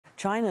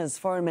China's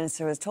foreign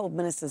minister has told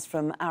ministers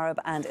from Arab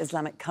and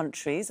Islamic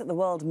countries that the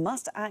world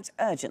must act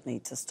urgently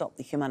to stop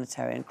the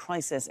humanitarian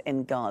crisis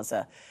in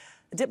Gaza.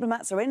 The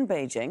diplomats are in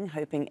Beijing,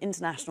 hoping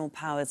international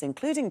powers,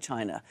 including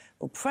China,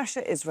 will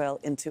pressure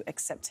Israel into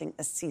accepting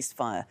a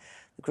ceasefire.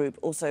 The group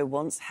also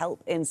wants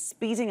help in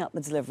speeding up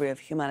the delivery of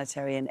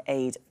humanitarian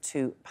aid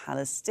to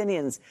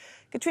Palestinians.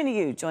 Katrina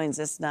Yu joins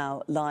us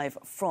now live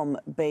from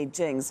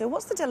Beijing. So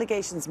what's the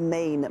delegation's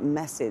main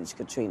message,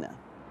 Katrina?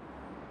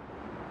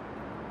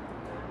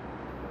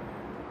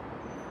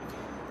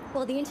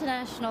 Well,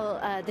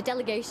 the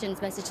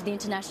delegation's message to the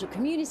international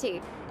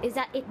community is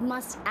that it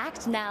must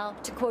act now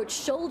to, quote,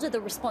 shoulder the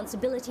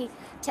responsibility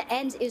to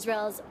end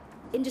Israel's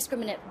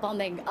indiscriminate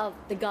bombing of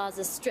the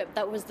Gaza Strip.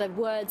 That was the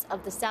words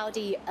of the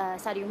Saudi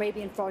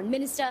Arabian foreign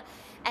minister.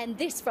 And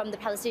this from the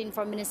Palestinian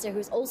foreign minister,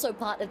 who's also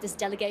part of this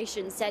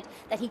delegation, said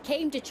that he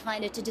came to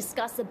China to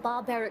discuss the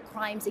barbaric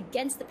crimes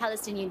against the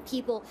Palestinian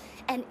people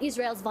and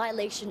Israel's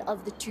violation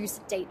of the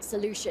two-state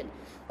solution.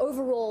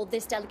 Overall,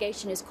 this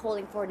delegation is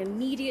calling for an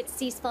immediate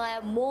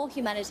ceasefire, more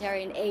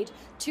humanitarian aid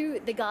to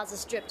the Gaza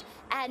Strip,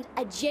 and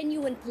a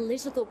genuine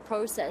political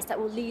process that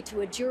will lead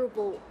to a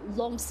durable,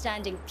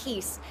 long-standing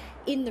peace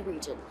in the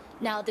region.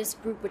 Now, this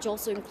group, which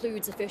also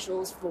includes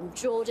officials from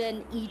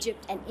Jordan,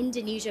 Egypt and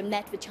Indonesia,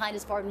 met with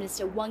China's Foreign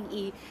Minister Wang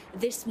Yi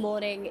this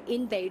morning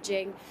in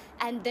Beijing,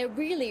 and they're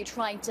really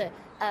trying to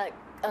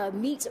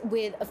meet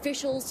with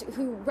officials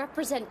who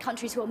represent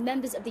countries who are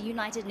members of the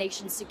United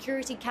Nations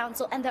Security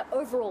Council, and their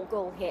overall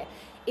goal here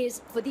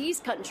is for these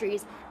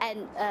countries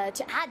and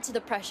to add to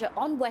the pressure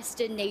on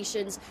Western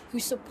nations who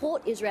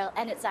support Israel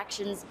and its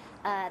actions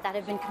that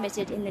have been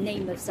committed in the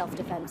name of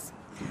self-defense.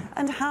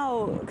 And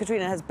how,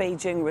 Katrina, has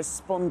Beijing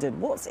responded?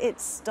 What's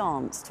its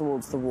stance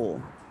towards the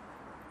war?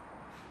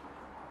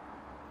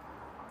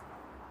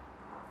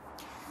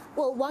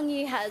 Well, Wang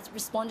Yi has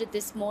responded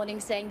this morning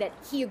saying that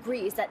he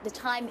agrees that the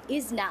time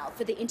is now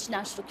for the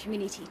international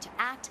community to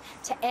act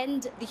to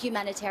end the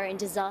humanitarian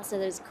disaster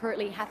that is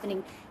currently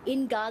happening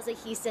in Gaza.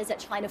 He says that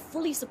China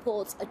fully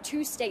supports a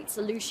two-state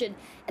solution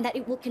and that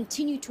it will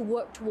continue to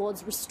work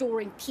towards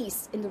restoring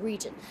peace in the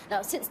region.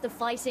 Now, since the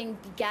fighting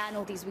began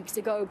all these weeks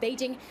ago,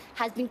 Beijing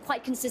has been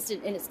quite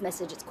consistent in its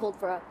message. It's called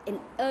for an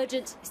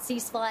urgent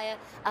ceasefire,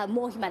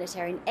 more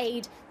humanitarian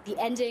aid, the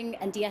ending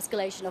and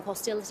de-escalation of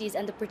hostilities,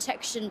 and the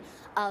protection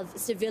of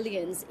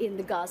civilians in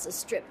the Gaza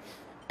Strip.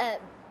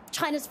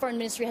 China's foreign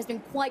ministry has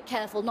been quite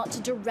careful not to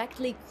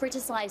directly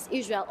criticize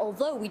Israel,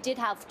 although we did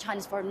have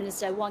China's foreign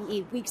minister Wang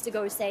Yi weeks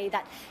ago say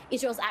that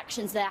Israel's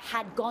actions there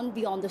had gone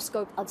beyond the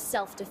scope of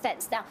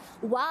self-defense. Now,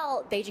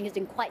 while Beijing has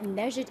been quite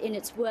measured in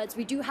its words,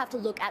 we do have to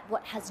look at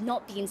what has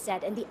not been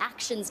said and the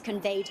actions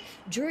conveyed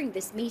during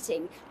this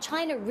meeting.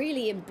 China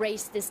really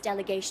embraced this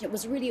delegation. It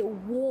was really a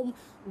warm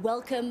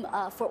welcome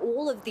for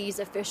all of these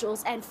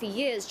officials, and for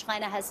years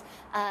China has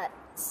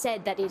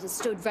said that it has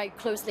stood very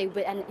closely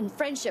with and in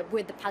friendship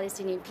with the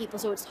Palestinian people.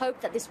 So it's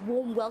hoped that this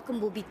warm welcome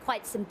will be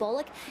quite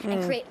symbolic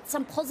and create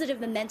some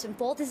positive momentum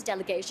for this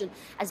delegation,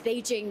 as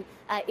Beijing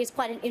is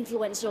quite an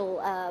influential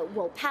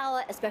world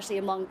power, especially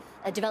among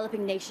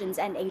developing nations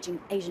and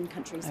Asian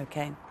countries.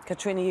 OK.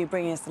 Katrina Yu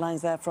bringing us the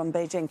lines there from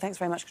Beijing. Thanks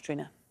very much,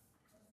 Katrina.